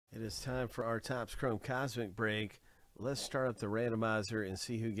It is time for our Topps Chrome Cosmic break. Let's start up the randomizer and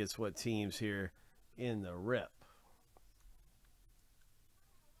see who gets what teams here in the rip.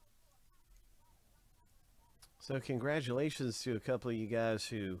 So congratulations to a couple of you guys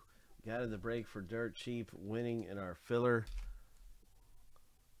who got in the break for dirt cheap, winning in our filler.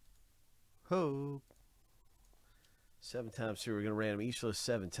 Hope. 7 times through, we're going to random each list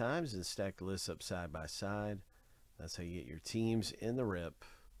 7 times and stack the lists up side by side. That's how you get your teams in the rip.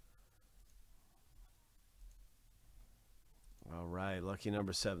 All right, lucky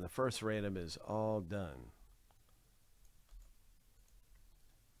number 7. The first random is all done.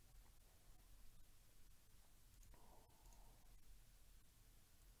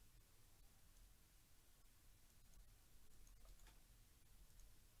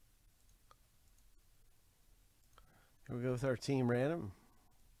 Here we go with our team random.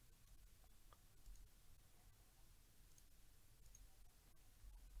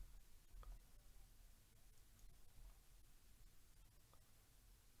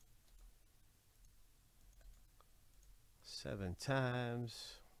 Seven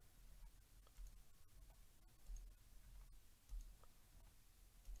times.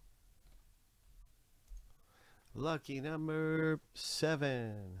 Lucky number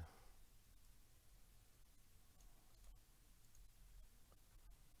 7.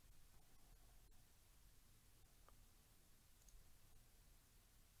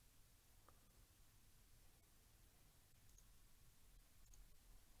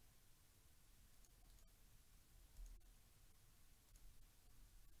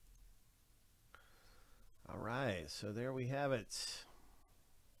 All right, so there we have it.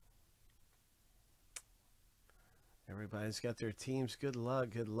 Everybody's got their teams. Good luck,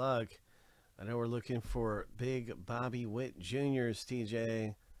 good luck. I know we're looking for big Bobby Witt Jr.'s,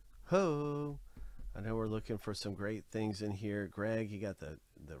 TJ. Ho! I know we're looking for some great things in here. Greg, you got the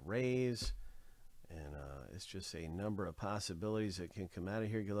Rays. And it's just a number of possibilities that can come out of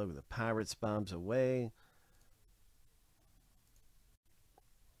here. Good luck with the Pirates bombs away.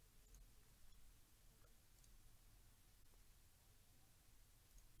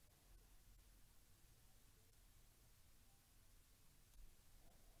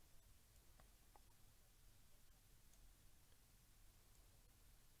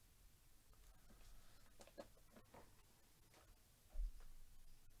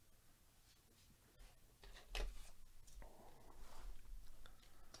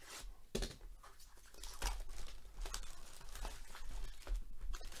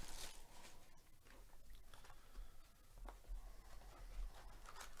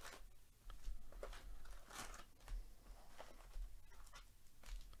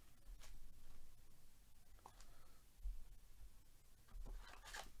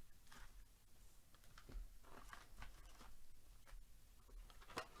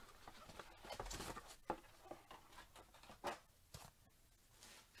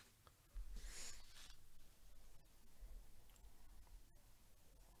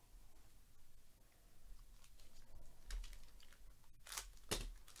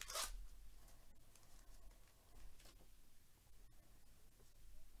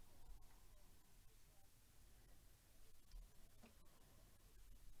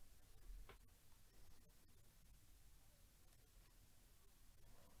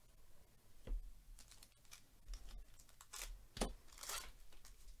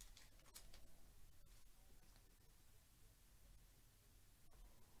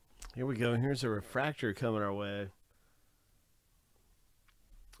 Here we go. Here's a refractor coming our way.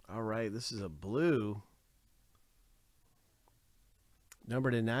 All right, this is a blue. Number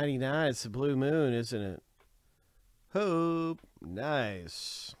to 99. It's the Blue Moon, isn't it? Hope.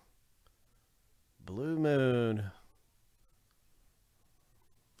 Nice. Blue Moon.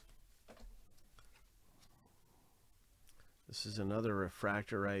 This is another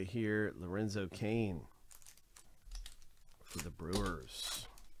refractor right here. Lorenzo Cain for the Brewers.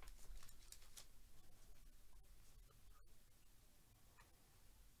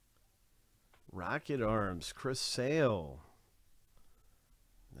 Rocket Arms, Chris Sale.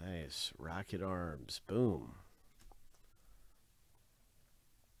 Nice. Rocket Arms. Boom.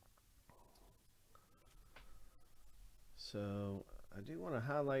 So I do want to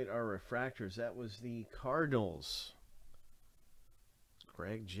highlight our refractors. That was the Cardinals.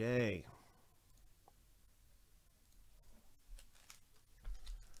 Greg J.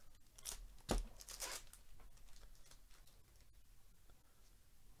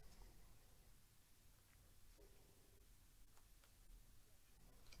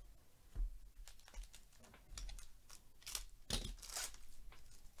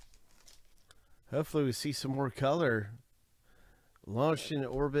 Hopefully we see some more color. Launched in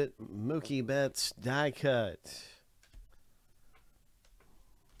orbit, Mookie Betts die cut.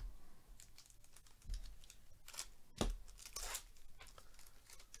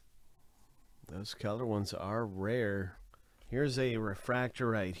 Those color ones are rare. Here's a refractor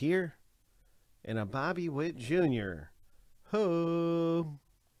right here. And a Bobby Witt Jr. Ho!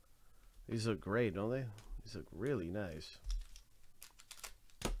 These look great, don't they? These look really nice.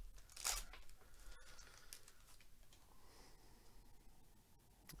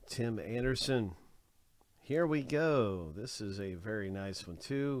 Tim Anderson. Here we go. This is a very nice one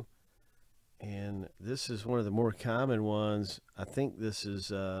too. And this is one of the more common ones. I think this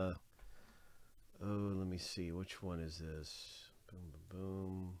is oh, let me see. Which one is this? Boom, boom,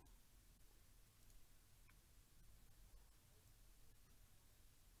 boom.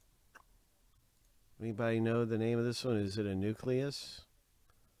 Anybody know the name of this one? Is it a nucleus?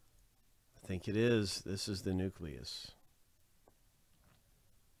 I think it is. This is the nucleus.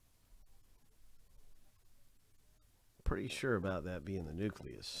 Pretty sure about that being the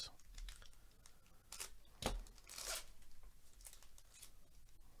nucleus.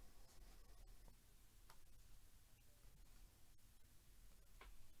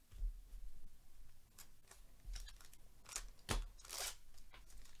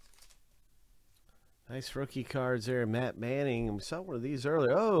 Nice rookie cards there. Matt Manning. We saw one of these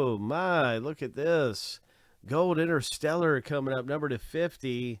earlier. Oh, my. Look at this. Gold Interstellar coming up. Number to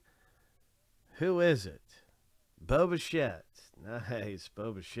 50. Who is it? Bo Bichette. Nice.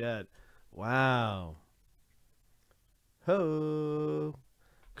 Bo Bichette. Wow. Ho.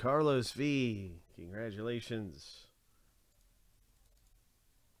 Carlos V. Congratulations.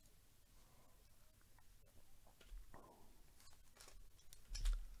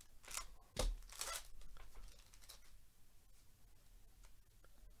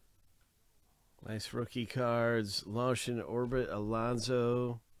 Nice rookie cards. Launch in orbit,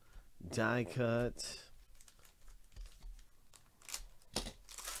 Alonso. Die cut.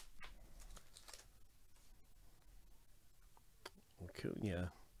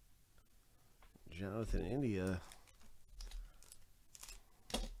 Acuna. Jonathan India.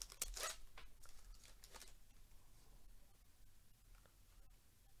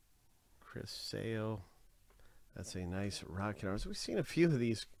 Chris Sale. That's a nice rocket arms. We've seen a few of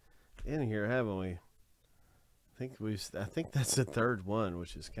these in here, haven't we? I think that's the third one,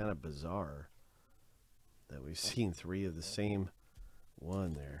 which is kind of bizarre that we've seen three of the same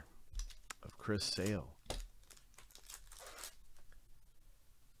one there of Chris Sale.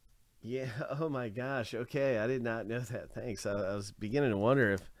 Yeah, oh my gosh. Okay, I did not know that. Thanks. I was beginning to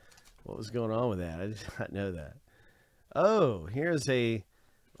wonder what was going on with that. I did not know that. Oh, here's a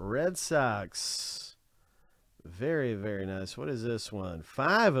Red Sox. Very, very nice. What is this one?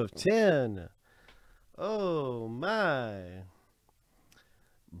 5 of 10. Oh, my.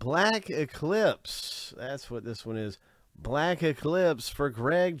 Black Eclipse. That's what this one is. Black Eclipse for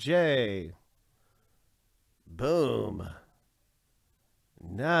Greg J. Boom.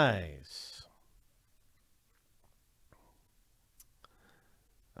 Nice.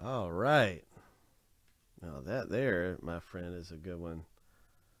 All right. Now that there, my friend, is a good one.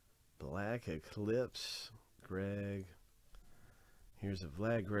 Black Eclipse. Greg. Here's a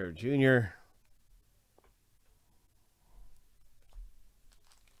Vlad Guerrero Jr.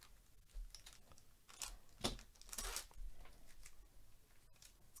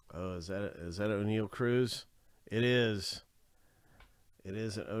 Oh, is that O'Neal Cruz? It is. It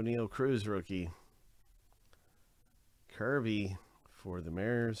is an O'Neal Cruz rookie. Kirby for the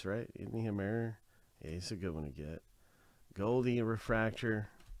Mariners, right? Isn't he a Mariner? Yeah, he's a good one to get. Goldie refractor.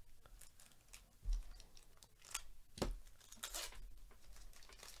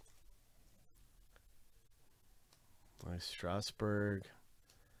 Nice Strasburg.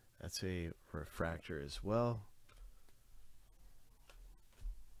 That's a refractor as well.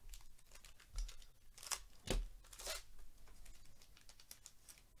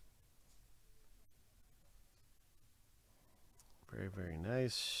 Very, very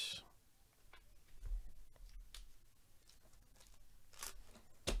nice.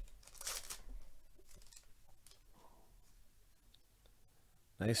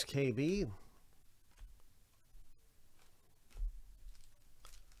 Nice KB.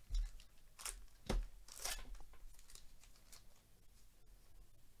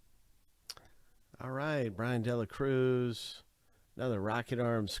 All right, Brian Dela Cruz. Another Rocket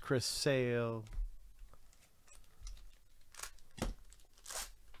Arms, Chris Sale.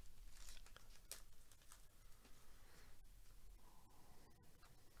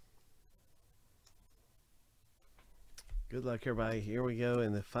 Good luck, everybody. Here we go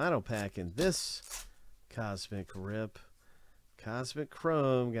in the final pack in this Cosmic Rip. Cosmic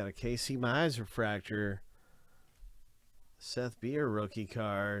Chrome. Got a Casey Mize refractor. Seth Beer rookie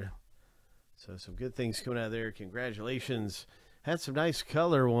card. So some good things coming out of there. Congratulations. Had some nice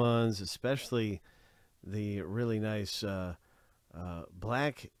color ones, especially the really nice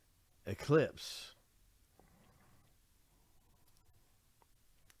Black Eclipse.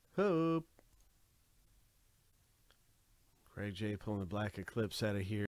 Hope. Greg J pulling the Black Eclipse out of here.